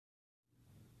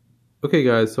Okay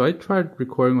guys, so I tried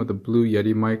recording with the Blue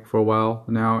Yeti mic for a while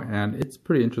now, and it's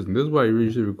pretty interesting. This is what I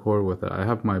usually record with it. I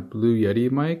have my Blue Yeti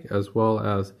mic as well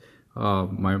as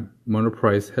my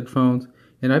monoprice headphones,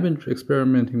 and I've been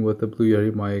experimenting with the Blue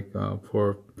Yeti mic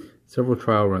for several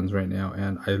trial runs right now,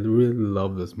 and I really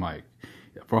love this mic.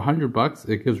 For $100,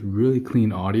 it gives really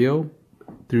clean audio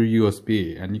through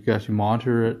USB, and you can actually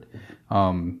monitor it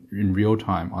in real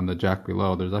time on the jack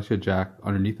below. There's actually a jack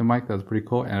underneath the mic that's pretty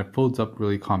cool, and it folds up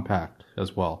really compact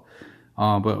as well.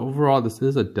 But overall, this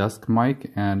is a desk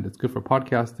mic, and it's good for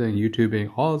podcasting,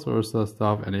 YouTubing, all sorts of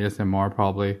stuff, and ASMR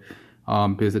probably,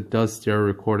 because it does stereo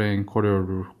recording, choreo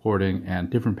recording, and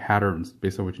different patterns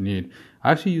based on what you need.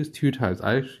 I actually use two types.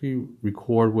 I actually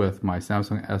record with my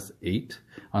Samsung S8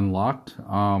 unlocked.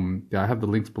 I have the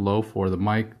links below for the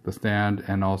mic, the stand,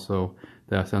 and also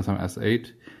the Samsung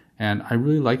S8. And I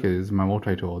really like it. It's my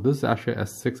multi-tool. This is actually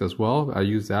S6 as well. I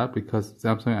use that because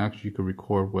Samsung actually you could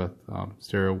record with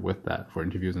stereo with that for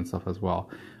interviews and stuff as well.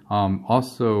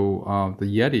 Also, the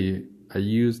Yeti I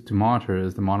use to monitor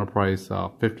is the monoprice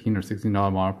 $15 or $16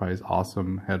 monoprice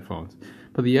awesome headphones.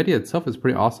 But the Yeti itself is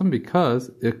pretty awesome because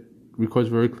it records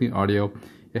very clean audio.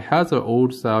 It has an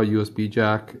old style USB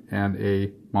jack and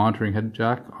a monitoring head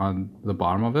jack on the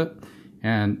bottom of it.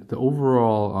 And the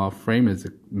overall frame is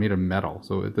made of metal,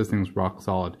 so this thing's rock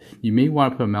solid. You may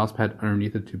want to put a mouse pad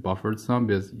underneath it to buffer it some,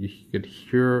 because you could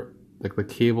hear like the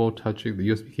cable touching, the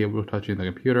USB cable touching the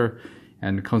computer,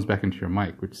 and it comes back into your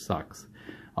mic, which sucks.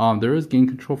 There is gain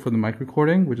control for the mic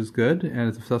recording, which is good, and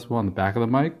it's accessible on the back of the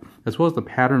mic, as well as the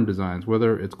pattern designs,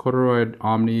 whether it's corduroy,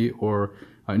 omni, or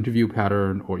interview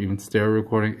pattern, or even stereo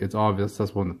recording. It's all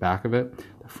accessible in the back of it.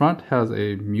 The front has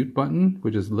a mute button,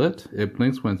 which is lit. It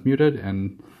blinks when it's muted,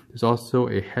 and there's also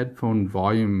a headphone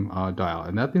volume dial,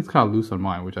 and that thing's kind of loose on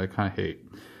mine, which I kind of hate.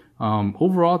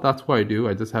 Overall, that's what I do.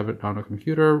 I just have it on a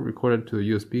computer, record it to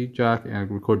the USB jack, and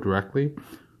record directly.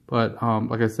 But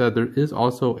like I said, there is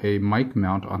also a mic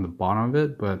mount on the bottom of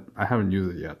it, but I haven't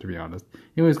used it yet, to be honest.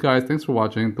 Anyways, guys, thanks for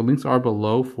watching. The links are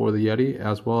below for the Yeti,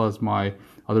 as well as my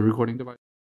other recording device.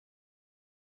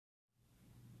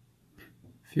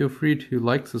 Feel free to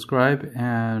like, subscribe,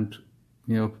 and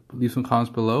leave some comments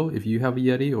below. If you have a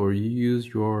Yeti or you use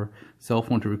your cell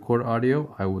phone to record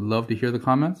audio, I would love to hear the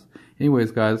comments.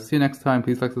 Anyways, guys, see you next time.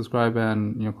 Please like, subscribe,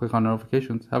 and click on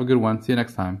notifications. Have a good one. See you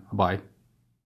next time. Bye.